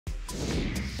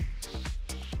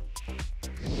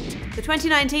The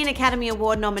 2019 Academy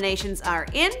Award nominations are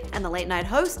in, and the late-night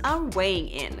hosts are weighing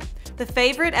in. The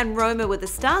Favourite and Roma were the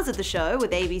stars of the show,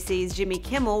 with ABC's Jimmy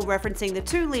Kimmel referencing the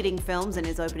two leading films in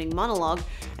his opening monologue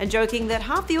and joking that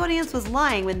half the audience was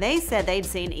lying when they said they'd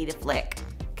seen either flick.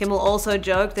 Kimmel also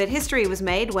joked that history was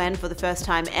made when, for the first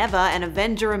time ever, an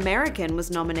Avenger American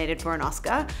was nominated for an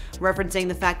Oscar, referencing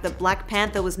the fact that Black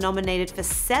Panther was nominated for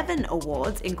 7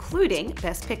 awards, including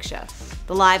Best Picture.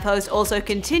 The live host also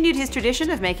continued his tradition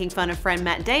of making fun of friend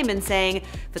Matt Damon, saying,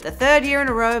 "For the 3rd year in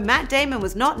a row, Matt Damon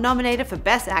was not nominated for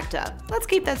Best Actor. Let's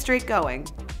keep that streak going."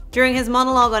 During his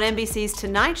monologue on NBC's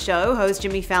Tonight Show, host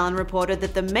Jimmy Fallon reported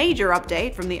that the major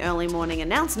update from the early morning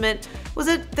announcement was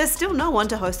that there's still no one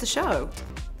to host the show.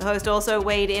 The host also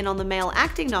weighed in on the male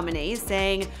acting nominees,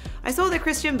 saying, "I saw that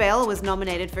Christian Bale was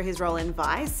nominated for his role in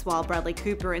Vice, while Bradley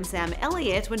Cooper and Sam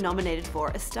Elliott were nominated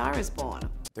for A Star is Born."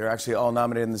 They're actually all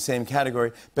nominated in the same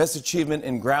category, Best Achievement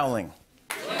in Growling.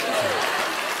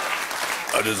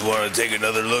 I just want to take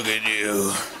another look at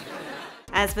you.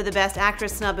 As for the Best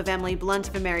Actress snub of Emily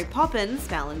Blunt for Mary Poppins,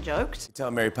 Fallon joked, You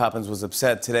tell Mary Poppins was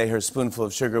upset today. Her spoonful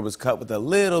of sugar was cut with a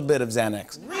little bit of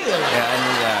Xanax. Really?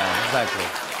 Yeah, exactly.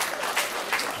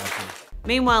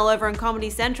 Meanwhile, over on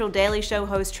Comedy Central, Daily Show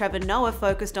host Trevor Noah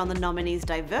focused on the nominees'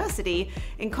 diversity,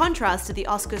 in contrast to the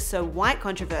Oscars so white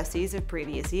controversies of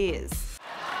previous years.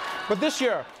 But this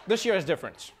year is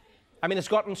different. I mean, it's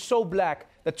gotten so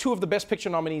black that 2 of the Best Picture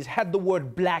nominees had the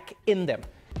word black in them.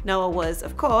 Noah was,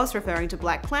 of course, referring to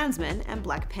BlacKkKlansman and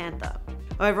Black Panther.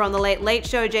 Over on The Late Late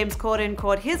Show, James Corden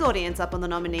caught his audience up on the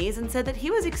nominees and said that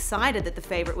he was excited that The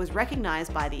Favourite was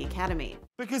recognised by the Academy.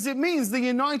 Because it means the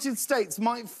United States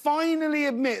might finally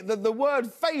admit that the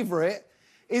word favourite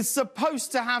is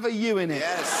supposed to have a U in it.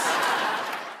 Yes.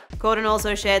 Corden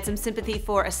also shared some sympathy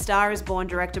for A Star is Born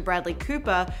director Bradley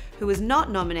Cooper, who was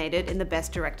not nominated in the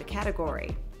Best Director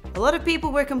category. A lot of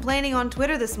people were complaining on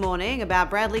Twitter this morning about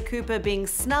Bradley Cooper being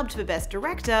snubbed for Best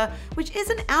Director, which is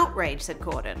an outrage, said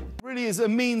Corden. It really is. It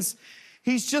means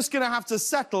he's just going to have to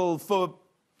settle for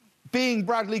being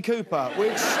Bradley Cooper,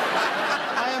 which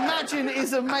I imagine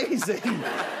is amazing.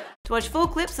 To watch full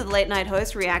clips of the late night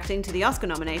host reacting to the Oscar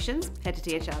nominations, head to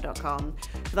THR.com.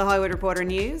 For the Hollywood Reporter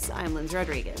News, I'm Lindsay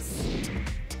Rodriguez.